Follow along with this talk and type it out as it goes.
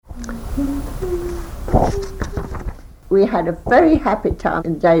We had a very happy time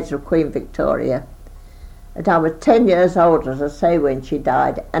in the days of Queen Victoria. And I was 10 years old, as I say, when she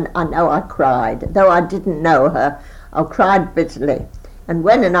died, and I know I cried. Though I didn't know her, I cried bitterly. And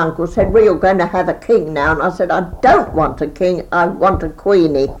when an uncle said, well, you're going to have a king now, and I said, I don't want a king, I want a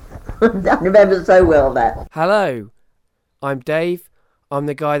queenie. I remember so well that. Hello, I'm Dave. I'm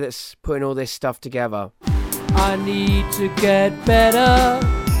the guy that's putting all this stuff together. I need to get better.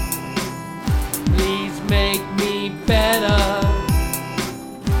 Please make me better.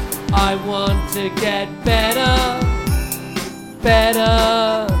 I want to get better,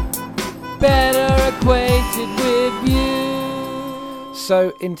 better acquainted with you.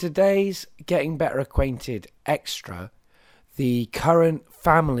 So in today's Getting Better Acquainted Extra, the current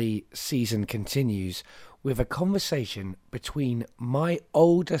family season continues with a conversation between my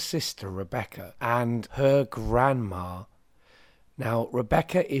older sister Rebecca and her grandma. Now,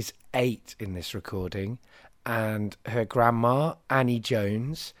 Rebecca is 8 in this recording, and her grandma, Annie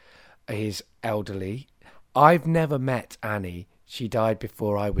Jones, is elderly. I've never met Annie. She died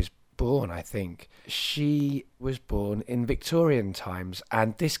before I was born, I think. She was born in Victorian times,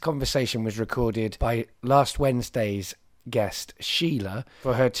 and this conversation was recorded by last Wednesday's guest Sheila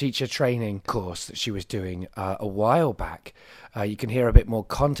for her teacher training course that she was doing a while back. You can hear a bit more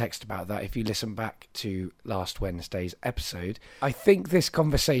context about that if you listen back to last Wednesday's episode. I think this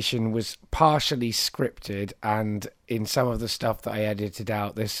conversation was partially scripted, and in some of the stuff that I edited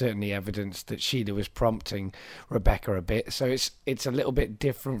out, there's certainly evidence that Sheila was prompting Rebecca a bit, so it's a little bit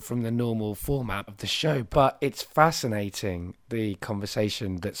different from the normal format of the show, but it's fascinating, the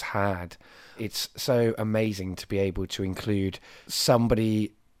conversation that's had. It's so amazing to be able to include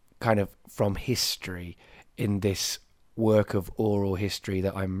somebody kind of from history in this work of oral history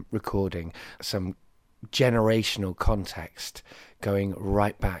that I'm recording, some generational context going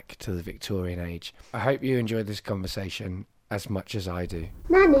right back to the Victorian age. I hope you enjoyed this conversation as much as I do.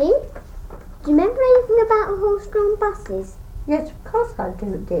 Nanny, do you remember anything about horse-drawn buses? Yes, of course I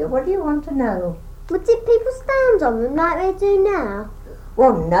do, dear. What do you want to know? Well, did people stand on them like they do now?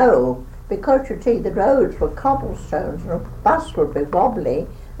 Well, no, because you see the roads were cobblestones and a bus would be wobbly,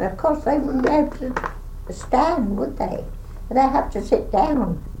 and of course they wouldn't be able to stand, would they? They'd have to sit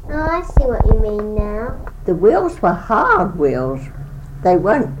down. Oh, I see what you mean now. The wheels were hard wheels. They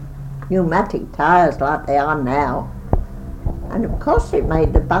weren't pneumatic tyres like they are now. And of course it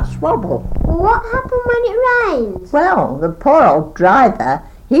made the bus wobble. Well, what happened when it rained? Well, the poor old driver,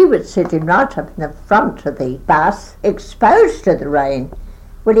 he was sitting right up in the front of the bus, exposed to the rain.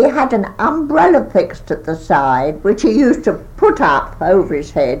 Well, he had an umbrella fixed at the side, which he used to put up over his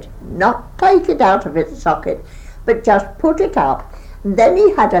head, not take it out of its socket, but just put it up. And then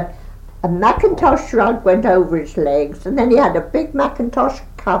he had a Macintosh rug went over his legs, and then he had a big Macintosh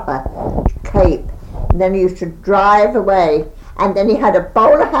cover, cape, and then he used to drive away, and then he had a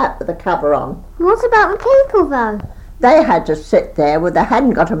bowler hat with a cover on. What about the people, though? They had to sit there. Well, they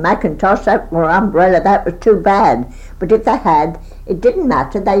hadn't got a Macintosh or umbrella, that was too bad. But if they had, it didn't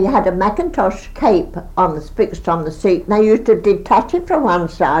matter. They had a Macintosh cape fixed on the seat, and they used to detach it from one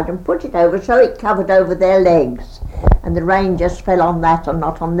side and put it over so it covered over their legs. And the rain just fell on that and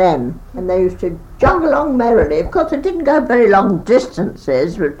not on them. And they used to jog along merrily. Of course, they didn't go very long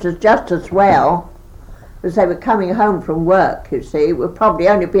distances, which was just as well, as they were coming home from work, you see. It would probably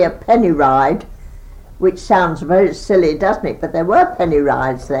only be a penny ride, which sounds very silly, doesn't it? But there were penny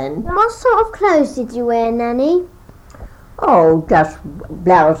rides then. What sort of clothes did you wear, Nanny? Oh, just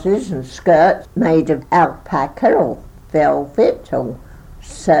blouses and skirts made of alpaca or velvet or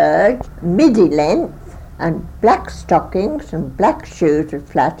serge, midi length, and black stockings and black shoes with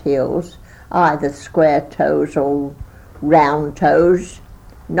flat heels, either square toes or round toes,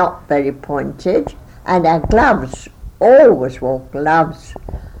 not very pointed. And our gloves, always wore gloves.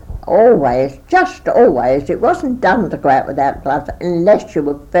 Always, just always. It wasn't done to go out without gloves unless you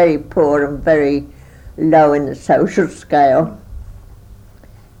were very poor and very low in the social scale.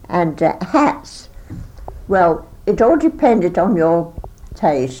 And hats, well, it all depended on your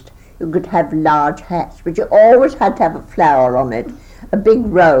taste. You could have large hats, but you always had to have a flower on it, a big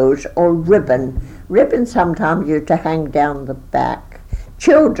rose or ribbon. Ribbon sometimes used to hang down the back.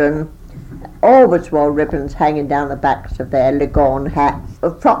 Children always wore ribbons hanging down the backs of their Leghorn hats.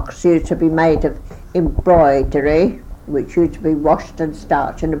 Frocks used to be made of embroidery, which used to be washed and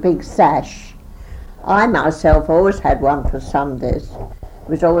starched, and a big sash. I myself always had one for Sundays. It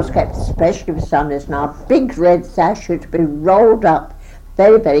was always kept especially for Sundays, and our big red sash used to be rolled up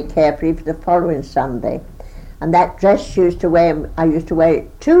very, very carefully for the following Sunday. And that dress I used to wear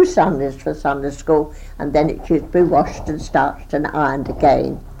it 2 Sundays for Sunday school, and then it used to be washed and starched and ironed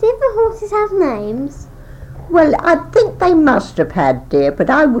again. Did the horses have names? Well, I think they must have had, dear, but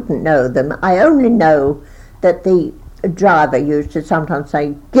I wouldn't know them. I only know that the driver used to sometimes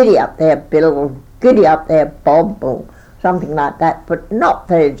say, "Giddy up there, Bill," "Giddy up there, Bob," or something like that, but not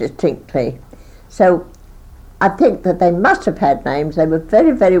very distinctly. So I think that they must have had names. They were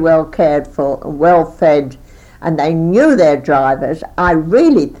very, very well cared for and well fed, and they knew their drivers. I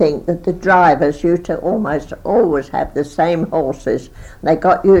really think that the drivers used to almost always have the same horses. They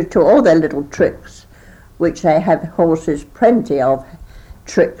got used to all their little tricks, which they have horses plenty of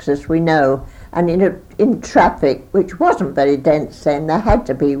tricks, as we know. And in traffic, which wasn't very dense then, they had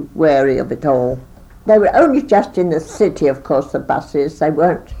to be wary of it all. They were only just in the city, of course, the buses. They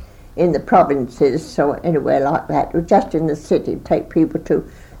weren't in the provinces or anywhere like that. They were just in the city, take people to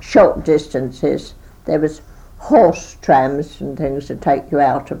short distances. There was horse trams and things to take you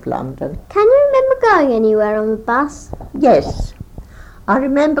out of London. Can you remember going anywhere on the bus? Yes. I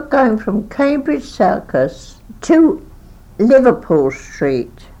remember going from Cambridge Circus to Liverpool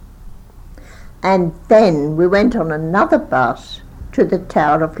Street, and then we went on another bus to the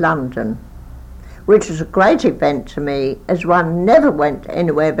Tower of London, which was a great event to me, as one never went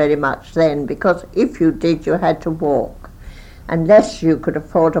anywhere very much then, because if you did, you had to walk, unless you could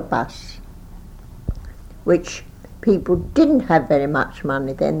afford a bus, which people didn't have very much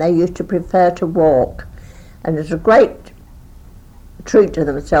money then. They used to prefer to walk, and as a great treat to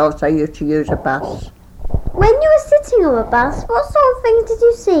themselves, they used to use a bus. When you were sitting on a bus, what sort of things did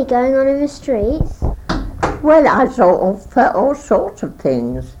you see going on in the streets? Well, I saw all sorts of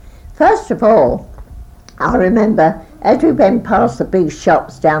things. First of all, I remember as we went past the big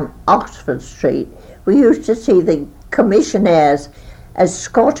shops down Oxford Street, we used to see the commissionaires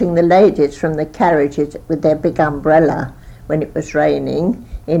escorting the ladies from the carriages with their big umbrella when it was raining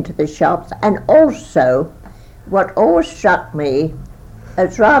into the shops. And also, what always struck me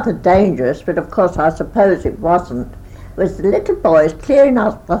as rather dangerous, but of course I suppose it wasn't, was the little boys clearing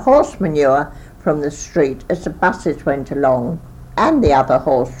up the horse manure from the street as the buses went along, and the other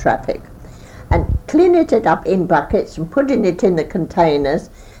horse traffic, and cleaning it up in buckets and putting it in the containers,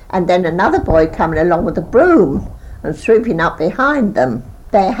 and then another boy coming along with a broom and sweeping up behind them.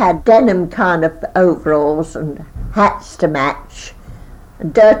 They had denim kind of overalls and hats to match,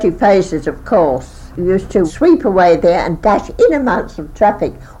 and dirty faces, of course. You used to sweep away there and dash in amongst the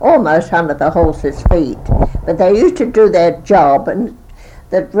traffic, almost under the horses' feet. But they used to do their job, and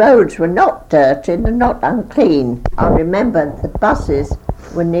the roads were not dirty and not unclean. I remember the buses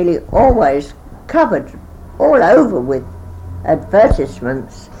were nearly always covered all over with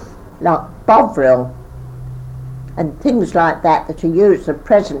advertisements like Bovril and things like that are used the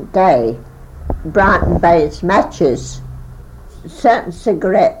present day. Brighton Bayes matches, certain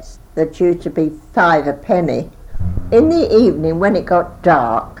cigarettes that used to be 5 a penny. In the evening when it got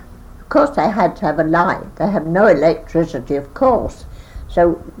dark, of course they had to have a light. They have no electricity, of course.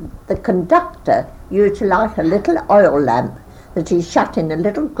 So the conductor used to light a little oil lamp that he shut in a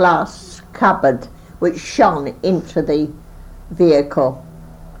little glass cupboard which shone into the vehicle.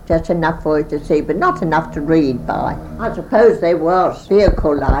 Just enough for you to see, but not enough to read by. I suppose there was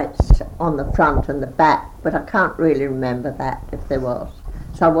vehicle lights on the front and the back, but I can't really remember that, if there was.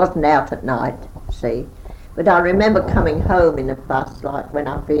 So I wasn't out at night, see. But I remember coming home in a bus, like when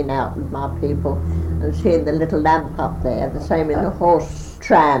I've been out with my people, and seeing the little lamp up there, the same in the horse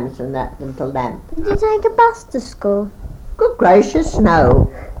trams and that little lamp. Did you take a bus to school? Good gracious, no.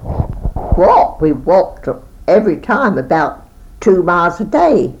 What? We walked every time about 2 miles a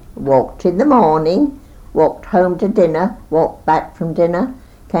day. Walked in the morning, walked home to dinner, walked back from dinner,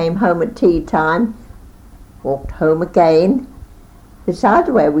 came home at tea time, walked home again. Besides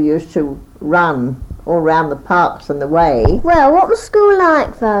where we used to run all round the parks and the way. Well, what was school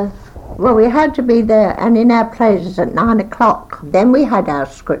like though? Well, we had to be there and in our places at 9 o'clock. Then we had our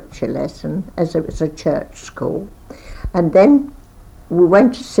scripture lesson, as it was a church school. And then we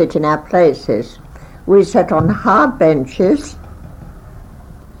went to sit in our places. We sat on hard benches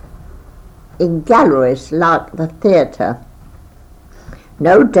in galleries like the theatre.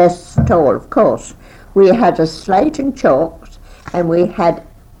 No desks at all, of course. We had a slate and chalks, and we had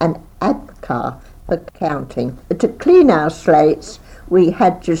an abacus for counting. To clean our slates, we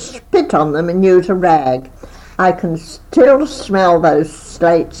had to spit on them and use a rag. I can still smell those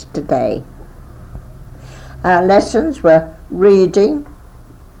slates today. Our lessons were reading,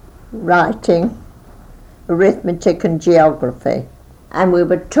 writing, arithmetic and geography. And we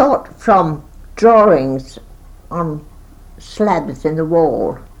were taught from drawings on slabs in the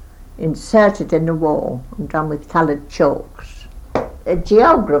wall. inserted in the wall and done with coloured chalks.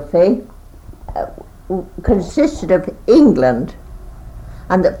 Geography consisted of England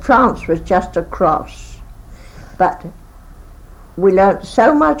and that France was just across. But we learnt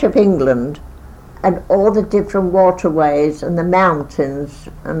so much of England and all the different waterways and the mountains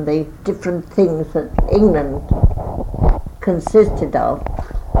and the different things that England consisted of,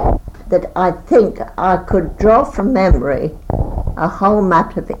 that I think I could draw from memory a whole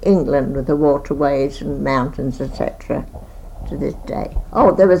map of England with the waterways and mountains, etc., to this day.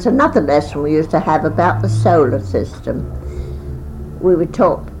 Oh, there was another lesson we used to have about the solar system. We were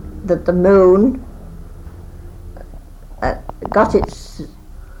taught that the moon got its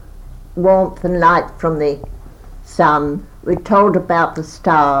warmth and light from the sun. We're told about the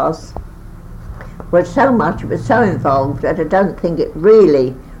stars. Well, so much, it was so involved that I don't think it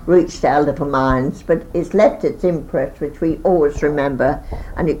really reached our little minds, but it's left its impress, which we always remember,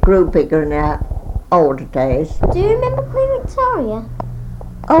 and it grew bigger in our older days. Do you remember Queen Victoria?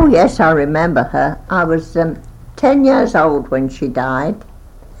 Oh yes, I remember her. I was 10 years old when she died,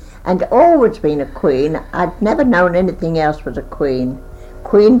 and always been a queen. I'd never known anything else was a queen.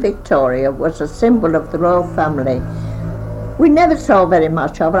 Queen Victoria was a symbol of the royal family. We never saw very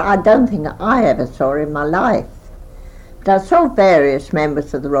much of her. I don't think I ever saw her in my life. But I saw various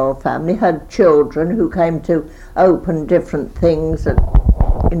members of the royal family, her children who came to open different things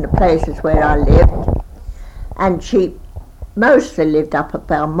in the places where I lived. And she mostly lived up at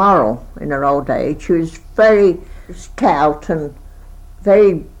Balmoral in her old age. She was very stout and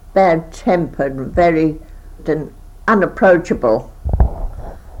very bad-tempered and very unapproachable,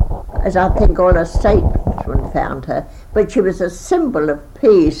 as I think all her statesmen found her. But she was a symbol of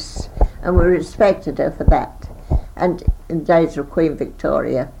peace, and we respected her for that. And in the days of Queen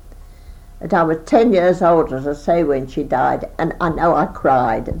Victoria. And I was 10 years old, as I say, when she died, and I know I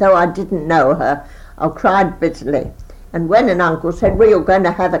cried. Though I didn't know her, I cried bitterly. And when an uncle said, well, you're going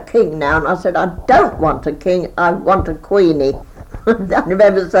to have a king now, and I said, I don't want a king, I want a queenie. I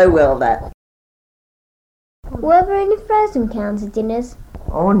remember so well that. Were there any frozen counter dinners?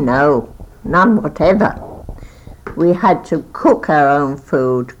 Oh no, none whatever. We had to cook our own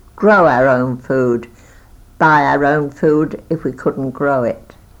food, grow our own food, buy our own food if we couldn't grow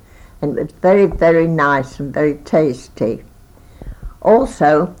it. And it was very, very nice and very tasty.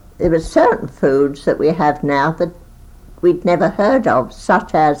 Also, there were certain foods that we have now that we'd never heard of,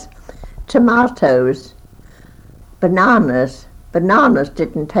 such as tomatoes, bananas. Bananas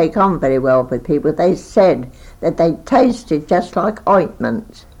didn't take on very well with people. They said that they tasted just like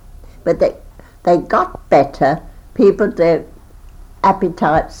ointment. But they got better. People, their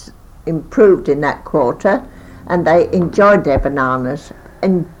appetites improved in that quarter, and they enjoyed their bananas.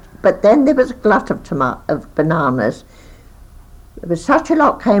 But then there was a glut of bananas. There was such a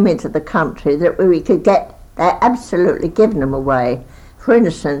lot came into the country that we could get, they absolutely given them away. For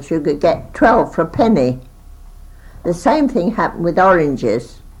instance, you could get 12 for a penny. The same thing happened with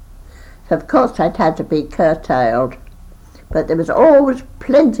oranges. So of course that had to be curtailed. But there was always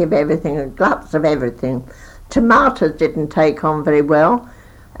plenty of everything and gluts of everything. Tomatoes didn't take on very well.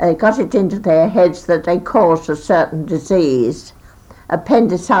 They got it into their heads that they caused a certain disease.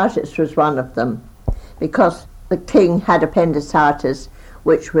 Appendicitis was one of them, because the king had appendicitis,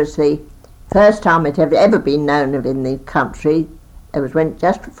 which was the first time it had ever been known of in the country. It was when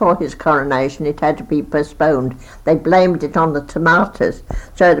just before his coronation it had to be postponed. They blamed it on the tomatoes,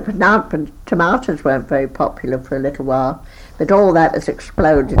 so the tomatoes weren't very popular for a little while, but all that was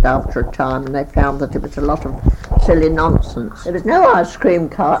exploded after a time, and they found that it was a lot of silly nonsense. There was no ice cream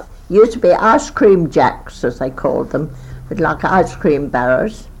cart. It used to be ice cream jacks, as they called them, with like ice cream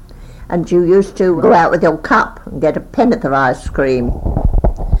barrows, and you used to go out with your cup and get a pennyworth of ice cream.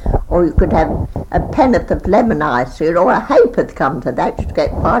 Or you could have a pennyworth of lemon ice, or a ha'porth come to that, you'd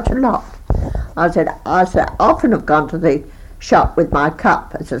get quite a lot. I said, often have gone to the shop with my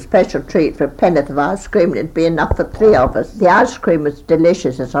cup as a special treat for a pennyworth of ice cream, and it'd be enough for 3 of us. The ice cream was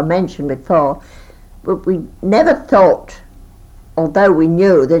delicious, as I mentioned before, but we never thought, although we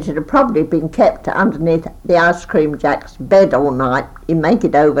knew that it had probably been kept underneath the ice cream jack's bed all night, you make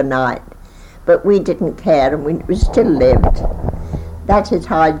it overnight, but we didn't care, and we still lived. That is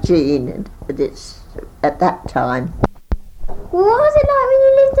hygiene at that time. What was it like when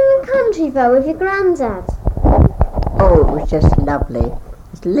you lived in the country, though, with your granddad? Oh, it was just lovely.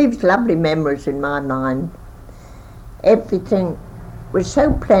 It leaves lovely memories in my mind. Everything was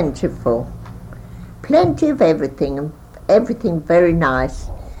so plentiful. Plenty of everything, and everything very nice,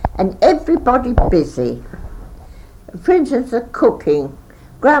 and everybody busy. For instance, the cooking.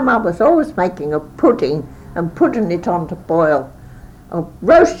 Grandma was always making a pudding and putting it on to boil. or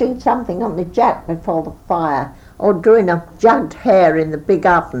roasting something on the jack before the fire, or doing a jugged hare in the big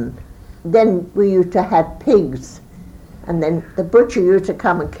oven. Then we used to have pigs, and then the butcher used to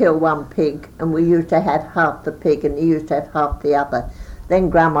come and kill one pig, and we used to have half the pig and he used to have half the other. Then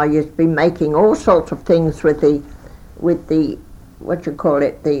Grandma used to be making all sorts of things with the what you call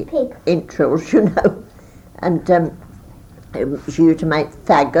it, the pig entrails, you know, and she used to make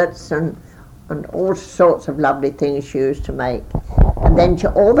faggots and all sorts of lovely things she used to make. And then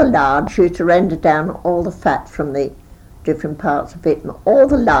all the lard, she used to render down all the fat from the different parts of it, and all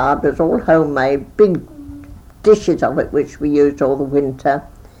the lard was all homemade, big dishes of it which we used all the winter.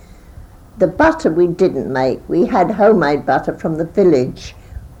 The butter we didn't make. We had homemade butter from the village,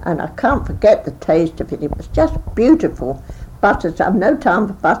 and I can't forget the taste of it. It was just beautiful. Butters, I've no time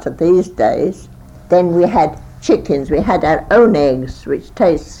for butter these days. Then we had chickens. We had our own eggs, which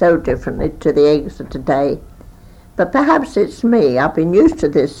taste so differently to the eggs of today. But perhaps it's me. I've been used to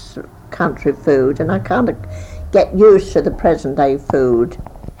this country food, and I can't get used to the present day food.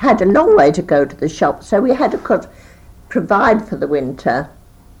 Had a long way to go to the shop, so we had to, of course, provide for the winter.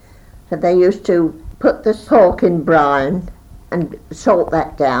 So they used to put the pork in brine and salt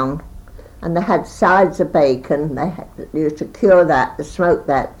that down, and they had sides of bacon. They used to cure that, smoke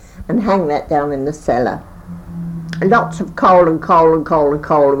that, and hang that down in the cellar. Lots of coal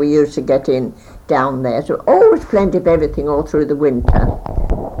we used to get in down there. So always plenty of everything all through the winter.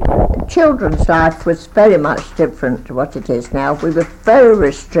 Children's life was very much different to what it is now. We were very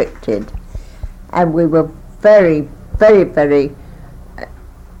restricted, and we were very, very, very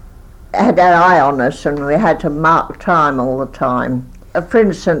had our eye on us, and we had to mark time all the time. For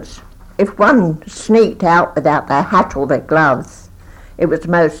instance, if one sneaked out without their hat or their gloves, it was the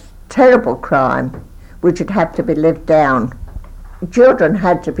most terrible crime, which would have to be lived down. Children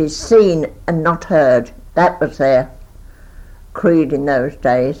had to be seen and not heard. That was their creed in those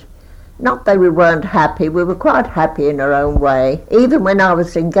days. Not that we weren't happy, we were quite happy in our own way. Even when I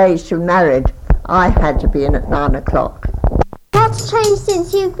was engaged and married, I had to be in at 9 o'clock. What's changed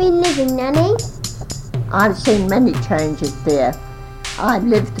since you've been living, Nanny? I've seen many changes, dear. I've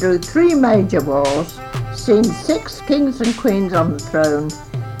lived through 3 major wars, seen 6 kings and queens on the throne.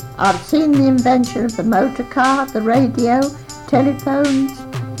 I've seen the invention of the motor car, the radio, telephones,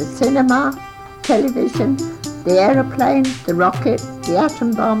 the cinema, television, the aeroplane, the rocket, the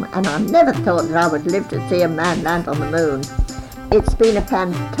atom bomb, and I never thought that I would live to see a man land on the moon. It's been a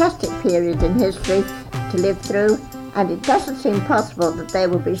fantastic period in history to live through, and it doesn't seem possible that there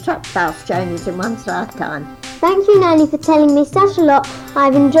will be such fast changes in one's lifetime. Thank you, Nanny, for telling me such a lot.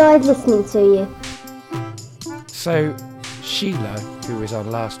 I've enjoyed listening to you. So, Sheila, who was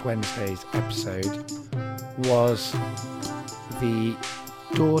on last Wednesday's episode, was the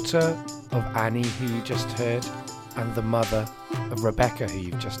daughter of Annie, who you just heard, and the mother of Rebecca, who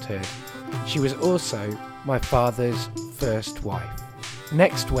you've just heard. She was also my father's first wife.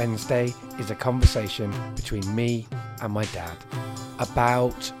 Next Wednesday is a conversation between me and my dad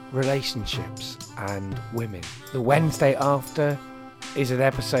about relationships and women. The Wednesday after is an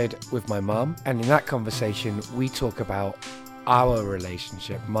episode with my mum, and in that conversation we talk about our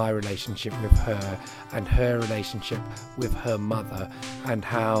relationship, my relationship with her and her relationship with her mother, and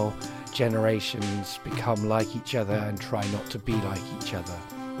how generations become like each other and try not to be like each other.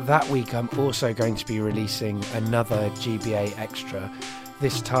 That week I'm also going to be releasing another GBA extra.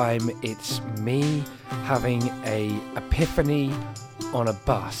 This time it's me having a epiphany on a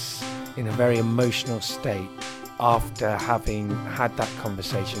bus in a very emotional state after having had that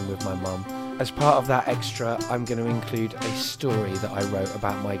conversation with my mum. As part of that extra, I'm going to include a story that I wrote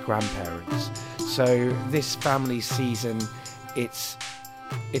about my grandparents. So this family season, it's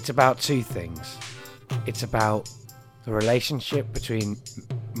about 2 things. It's about the relationship between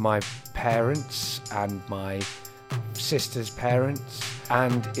my parents and my sister's parents,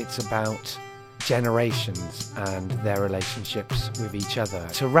 and it's about generations and their relationships with each other.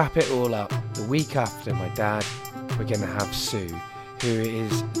 To wrap it all up, the week after my dad, we're going to have Sue, who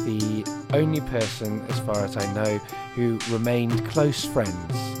is the only person, as far as I know, who remained close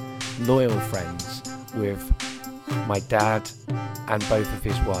friends, loyal friends with my dad and both of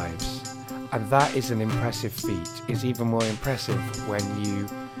his wives. And that is an impressive feat. It's even more impressive when you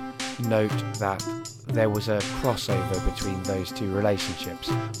note that there was a crossover between those 2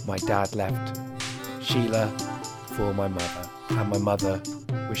 relationships. My dad left Sheila for my mother, and my mother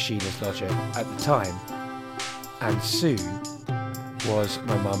was Sheila's lodger at the time, and Sue was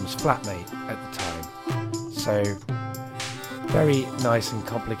my mum's flatmate at the time. So very nice and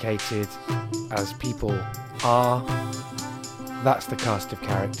complicated as people are. That's the cast of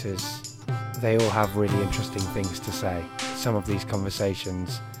characters. They all have really interesting things to say. some of these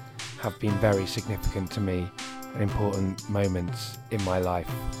conversations have been very significant to me and important moments in my life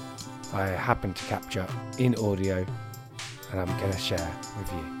I happen to capture in audio and I'm going to share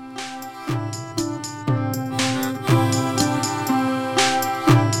with you.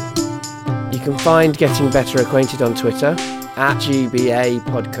 You can find Getting Better Acquainted on Twitter at GBA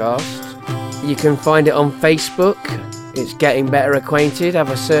Podcast. You can find it on Facebook. It's Getting Better Acquainted.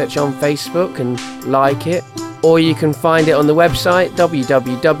 Have a search on Facebook and like it. Or you can find it on the website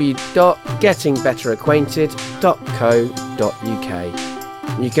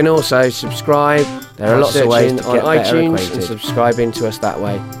www.gettingbetteraquainted.co.uk. You can also subscribe. There are lots of ways to get on iTunes and subscribing to us that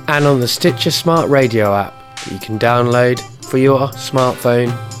way. And on the Stitcher Smart Radio app that you can download for your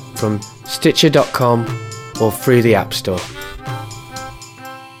smartphone from Stitcher.com or through the App Store.